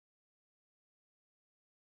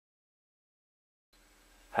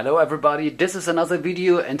Hello everybody, this is another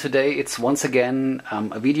video and today it's once again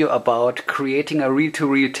a video about creating a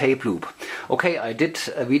reel-to-reel tape loop. Okay, I did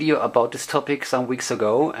a video about this topic some weeks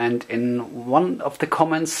ago, and in one of the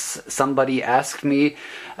comments somebody asked me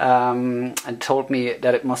and told me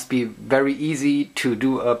that it must be very easy to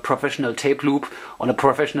do a professional tape loop on a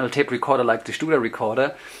professional tape recorder like the Studer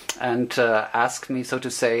recorder, and asked me, so to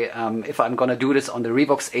say, if I'm gonna do this on the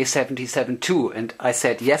Revox A77 too, and I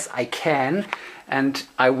said yes, I can. And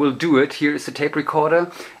I will do it. Here is the tape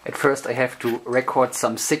recorder. At first I have to record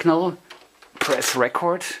some signal, press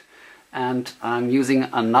record, and I'm using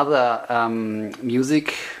another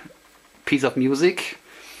piece of music.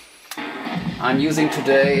 I'm using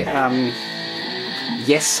today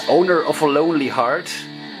Yes, Owner of a Lonely Heart,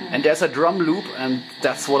 and there's a drum loop, and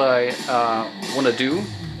that's what I want to do.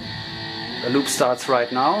 The loop starts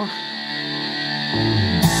right now.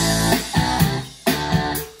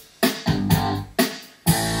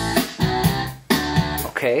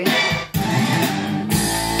 Okay.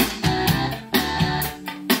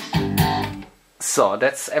 So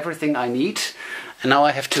that's everything I need, and now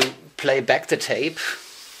I have to play back the tape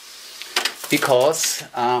because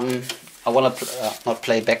I want to not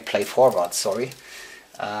play back, play forward. Sorry,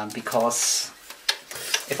 because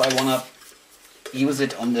if I want to use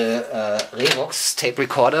it on the Revox tape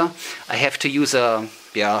recorder, I have to use a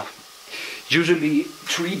usually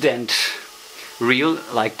 3-dent reel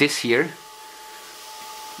like this here.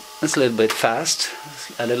 It's a little bit fast,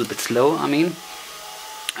 a little bit slow, I mean.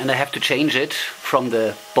 And I have to change it from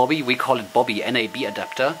the Bobby, we call it Bobby NAB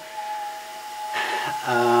adapter,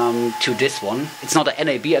 to this one. It's not an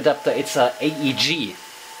NAB adapter, it's a AEG.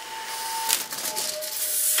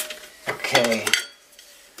 Okay.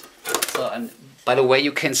 So, and by the way,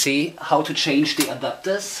 you can see how to change the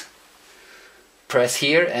adapters. Press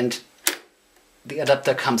here and the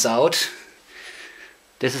adapter comes out.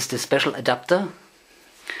 This is the special adapter.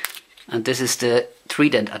 And this is the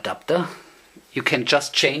 3-dent adapter. You can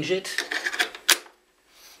just change it.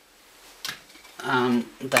 Then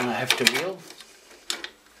I have the reel.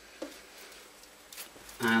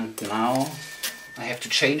 And now I have to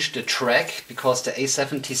change the track because the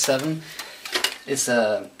A77 is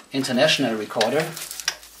an international recorder.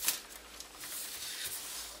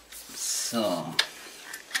 So,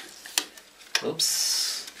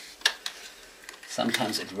 oops.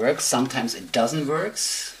 Sometimes it works, sometimes it doesn't work.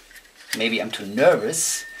 Maybe I'm too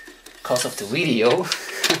nervous because of the video.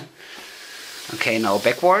 Okay, now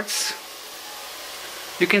backwards.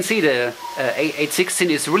 You can see the A816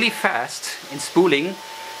 is really fast in spooling,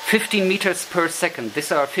 15 meters per second.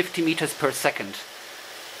 These are 50 meters per second.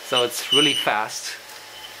 So it's really fast.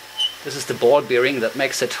 This is the ball bearing that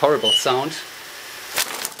makes that horrible sound.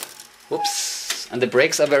 Whoops. And the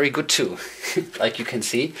brakes are very good too, like you can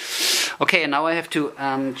see. Okay, and now I have to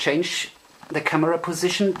change the camera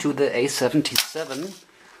position to the A77.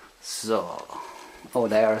 So, oh,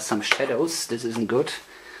 there are some shadows. This isn't good.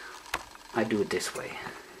 I do it this way.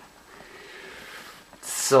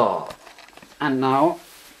 So, and now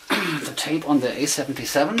the tape on the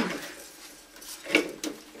A77.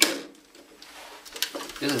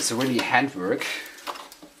 This is really handwork.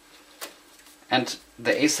 And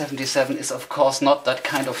the A77 is of course not that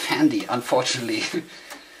kind of handy, unfortunately.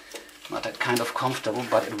 Not that kind of comfortable,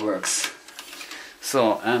 but it works.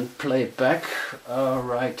 So, and play back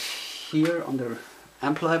right here on the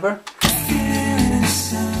amplifier.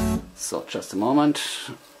 So, just a moment.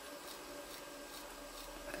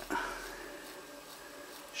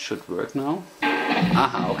 Should work now.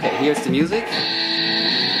 Aha, okay, here's the music.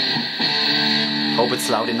 Hope it's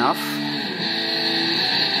loud enough.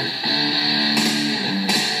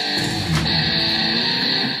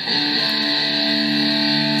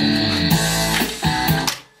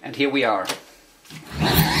 And here we are.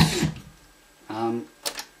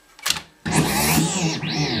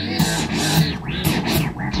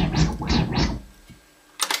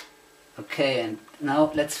 Okay, and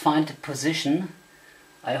now let's find the position.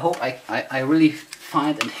 I hope I really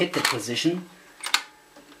find and hit the position.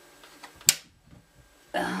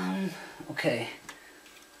 Okay,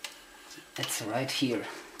 it's right here.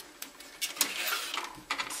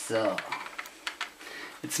 So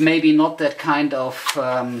it's maybe not that kind of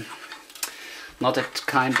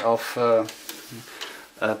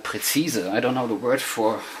precise. I don't know the word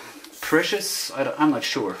for precious. I'm not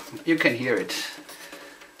sure. You can hear it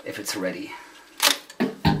if it's ready.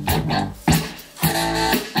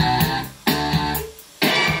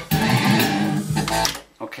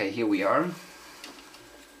 Okay, here we are.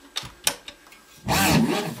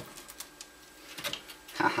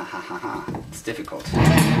 It's difficult.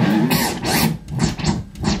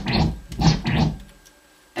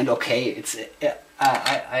 okay. It's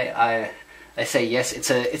I say yes.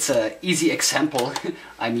 It's a easy example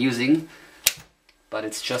I'm using, but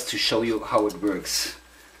it's just to show you how it works.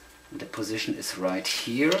 The position is right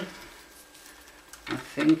here. I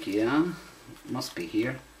think, yeah, must be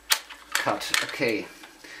here. Cut. Okay,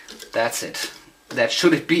 that's it. That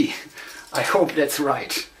should it be. I hope that's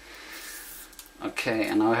right. Okay,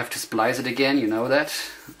 and now I have to splice it again, you know that,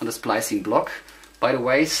 on the splicing block. By the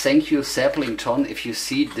way, thank you Saplington if you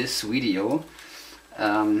see this video.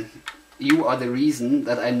 You are the reason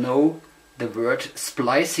that I know the word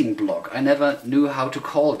splicing block. I never knew how to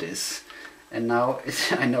call this, and now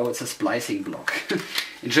I know it's a splicing block.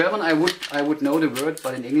 In German I would know the word,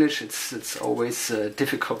 but in English it's always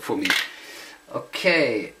difficult for me.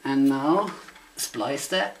 Okay, and now splice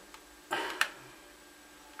that.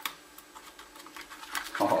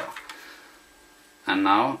 Oh. And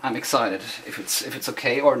now I'm excited if it's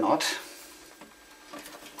okay or not.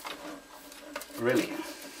 Really.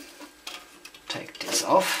 Take this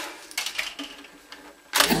off.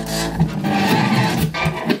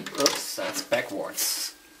 Oops, that's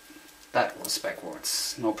backwards. That was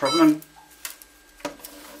backwards. No problem.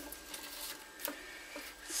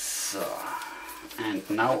 So, and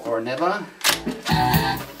now or never.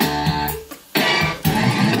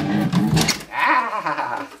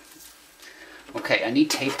 Ah! Okay, I need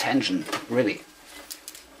tape tension, really.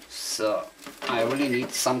 So, I really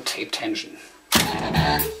need some tape tension.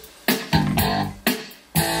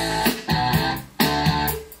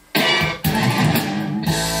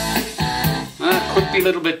 Could be a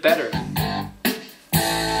little bit better.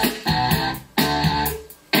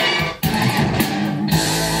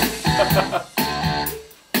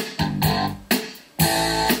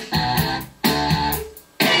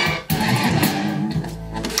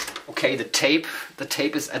 Okay, the tape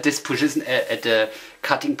is at this position, at the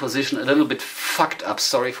cutting position, a little bit fucked up.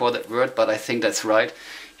 Sorry for that word, but I think that's right.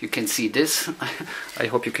 You can see this. I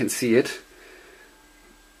hope you can see it.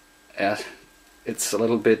 It's a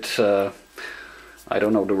little bit, I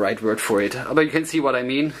don't know the right word for it, but you can see what I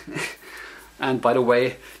mean. And by the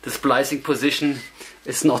way, the splicing position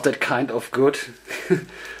is not that kind of good.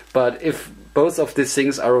 But if both of these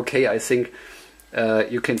things are okay, I think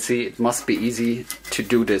you can see it must be easy to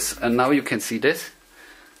do this. And now you can see this.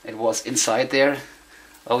 It was inside there.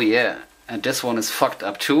 Oh yeah, and this one is fucked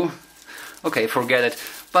up too. Okay, forget it.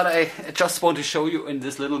 But I just want to show you in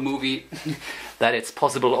this little movie that it's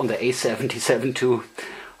possible on the A77 too.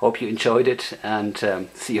 Hope you enjoyed it, and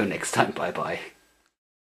see you next time. Bye bye.